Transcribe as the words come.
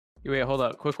Wait, hold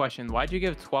up. Quick question. Why'd you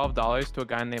give $12 to a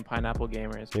guy named Pineapple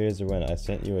Gamers? Here's the win. I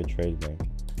sent you a trade link.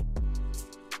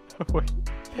 Wait.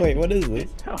 Wait, what is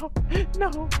this? No.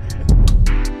 No.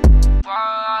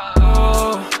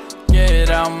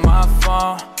 Get out my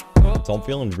phone. So I'm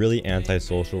feeling really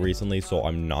antisocial recently, so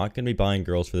I'm not gonna be buying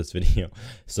girls for this video.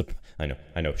 So I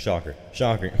know, shocker.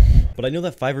 But I know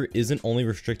that Fiverr isn't only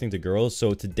restricting to girls,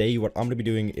 so today what I'm gonna be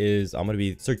doing is I'm gonna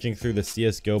be searching through the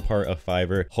CSGO part of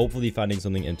Fiverr, hopefully finding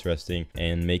something interesting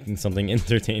and making something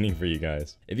entertaining for you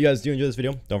guys. If you guys do enjoy this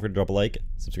video, don't forget to drop a like,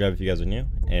 subscribe if you guys are new,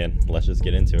 and let's just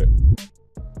get into it.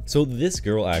 So this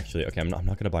girl actually, okay, I'm not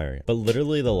gonna buy her yet, but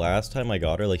literally the last time I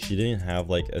got her, like, she didn't have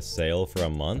like a sale for a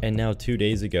month, and now 2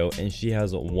 days ago, and she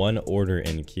has one order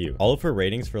in queue. All of her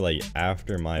ratings for like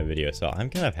after my video, so I'm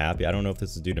kind of happy. I don't know if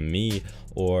this is due to me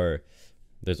or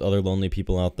there's other lonely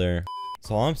people out there.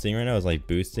 So all I'm seeing right now is like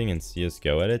boosting and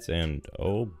CSGO edits, and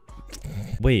oh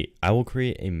wait, I will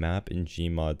create a map in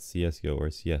Gmod, CSGO, or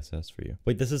CSS for you.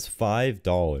 Wait, this is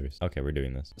 $5. Okay, we're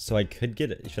doing this. So I could get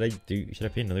it. Should I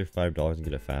pay another $5 and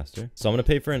get it faster? So I'm gonna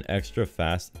pay for an extra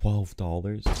fast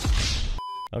 $12.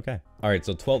 Okay. All right,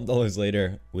 so $12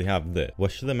 later, we have this.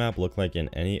 What should the map look like and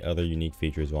any other unique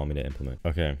features you want me to implement?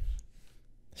 Okay.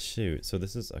 Shoot, so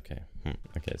this is okay.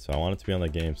 Okay, so I want it to be on the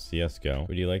game CSGO.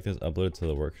 Would you like this uploaded to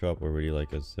the workshop, or would you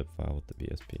like a zip file with the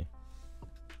BSP?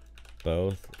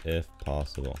 Both if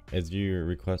possible. Is your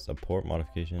request a port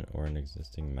modification or an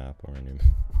existing map or a new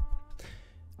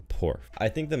port? I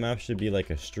think the map should be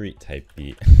like a street type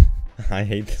beat. I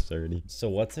hate this already. So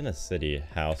what's in a city?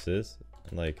 Houses,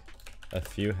 like a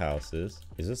few houses.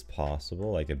 Is this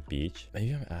possible? Like a beach?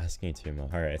 Maybe I'm asking too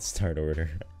much. All right, start order.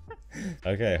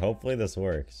 Okay, hopefully this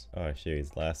works. Oh shoot,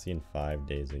 he's last seen 5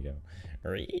 days ago.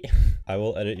 I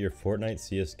will edit your Fortnite,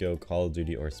 CSGO, Call of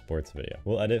Duty, or sports video.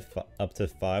 We'll edit up to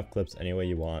 5 clips any way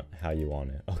you want, how you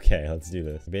want it. Okay, let's do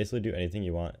this. Basically do anything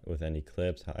you want with any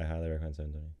clips. I highly recommend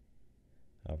 720.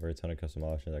 However, a ton of custom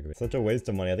options. That could be such a waste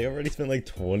of money. I think I've already spent like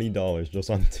 $20 just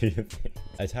on 2 things.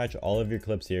 Attach all of your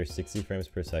clips here. 60 frames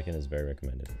per second is very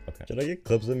recommended. Okay. Should I get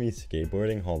clips of me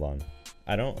skateboarding? Hold on.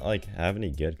 I don't like have any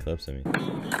good clips of me.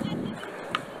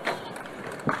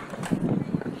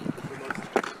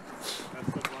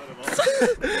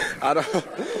 I don't.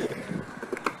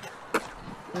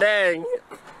 Dang.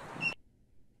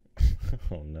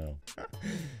 Oh no.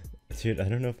 Dude, I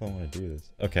don't know if I want to do this.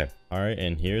 Okay. All right.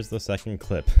 And here's the second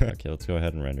clip. Okay, let's go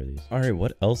ahead and render these. All right.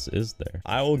 What else is there?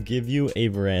 I will give you a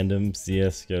random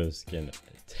CSGO skin.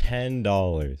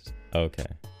 $10. Okay.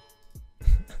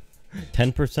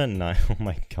 10% knife. Oh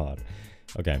my God.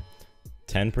 Okay.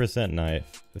 10%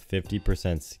 knife,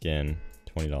 50% skin,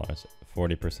 $20.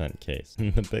 40% case.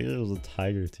 The picture was a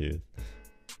tiger tooth.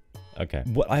 Okay.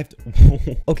 What I have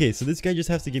to... Okay, so this guy just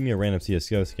has to give me a random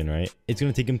CSGO skin, right? It's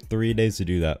gonna take him 3 days to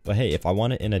do that. But hey, if I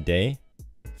want it in a day,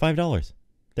 $5.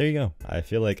 There you go. I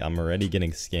feel like I'm already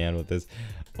getting scammed with this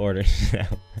order now.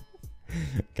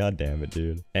 God damn it,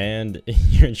 dude. And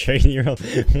you're trading your own...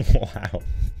 Wow.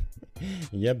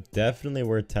 Yep, definitely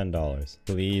worth $10.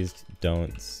 Please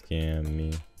don't scam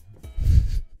me.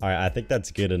 All right, I think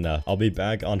that's good enough. I'll be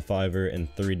back on Fiverr in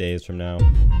 3 days from now.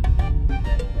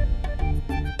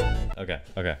 Okay.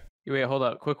 Wait, hold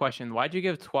up. Quick question. Why'd you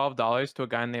give $12 to a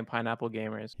guy named Pineapple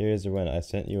Gamers? Here's the win. I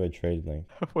sent you a trade link.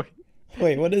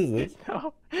 Wait, what is this?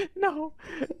 No.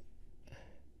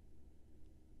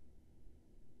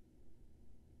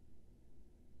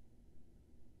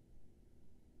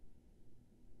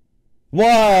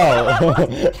 Whoa!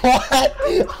 What?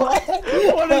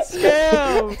 What a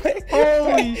scam!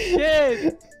 Holy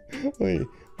shit!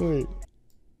 Wait.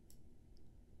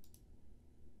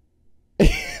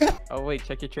 Oh wait,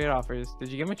 check your trade offers. Did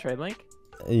you give him a trade link?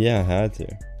 Yeah, I had to.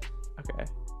 Okay.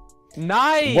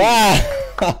 Nice!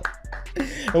 Wow!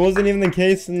 It wasn't even the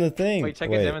case in the thing. Wait, check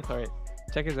his inventory.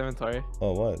 Check his inventory.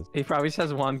 Oh, it was. He probably just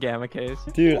has 1 gamma case.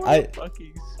 Dude, what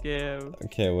fucking scam.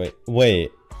 Okay,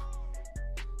 wait.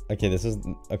 Okay, this is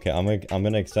okay. I'm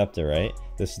gonna accept it, right?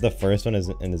 This is the first one is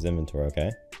in his inventory, okay?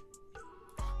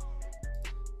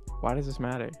 Why does this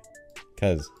matter?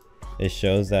 Because it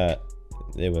shows that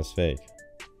it was fake.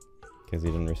 Because he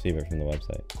didn't receive it from the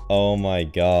website. Oh my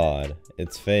God,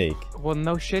 it's fake. Well,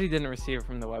 no shit, he didn't receive it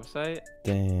from the website.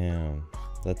 Damn,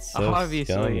 that's so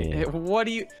obviously scummy. What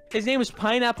do you? His name is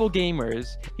Pineapple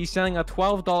Gamers. He's selling a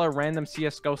 $12 random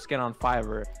CSGO skin on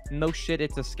Fiverr. No shit,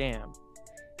 it's a scam.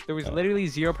 There was literally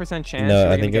 0% chance. No,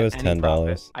 I think it was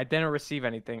 $10. I didn't receive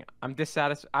anything. I'm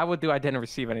dissatisfied. I didn't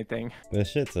receive anything.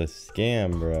 This shit's a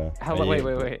scam, bro. Hello,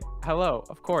 wait. Hello,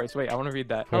 of course. Wait, I want to read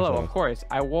that. Hello, of course.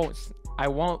 I won't. Sorry.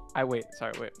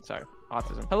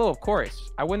 Autism. Hello, of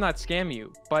course. I would not scam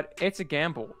you, but it's a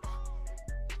gamble.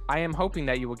 I am hoping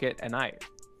that you will get a knife.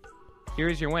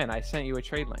 Here's your win. I sent you a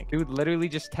trade link. Dude, literally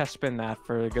just test spin that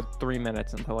for a good 3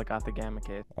 minutes until I got the gamma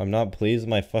case. I'm not pleased with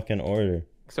my fucking order.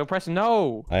 So press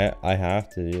no. I have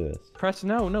to do this. Press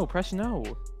no. No, press no.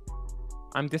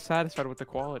 I'm dissatisfied with the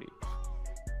quality.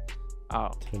 Oh.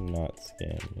 To not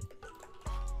scam me.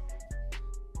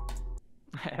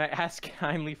 I ask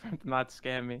kindly for him to not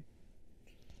scam me.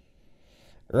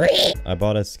 I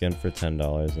bought a skin for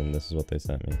 $10 and this is what they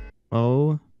sent me.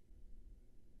 Oh.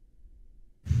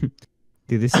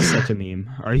 Dude, this is such a meme.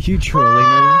 Are you trolling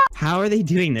right now? How are they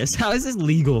doing this? How is this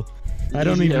legal? I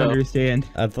don't even understand.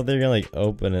 I thought they were gonna like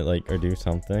open it like or do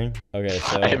something. Okay,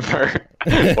 so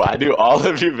Well, I do all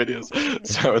of your videos.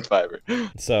 Start with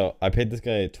Fiverr. So I paid this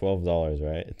guy $12,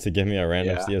 right, to give me a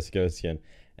random CSGO skin,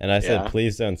 and I said,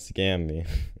 please don't scam me,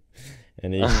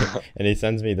 and he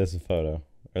sends me this photo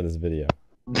or this video.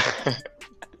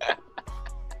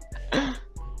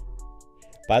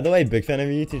 By the way, big fan of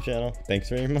your YouTube channel. Thanks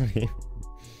for your money.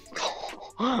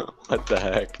 What the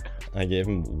heck? I gave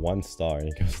him 1 star and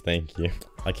he goes, thank you.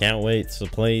 I can't wait to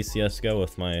play CSGO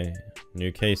with my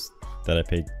new case that I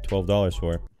paid $12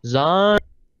 for. Zon.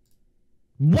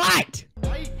 What?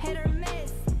 Hit or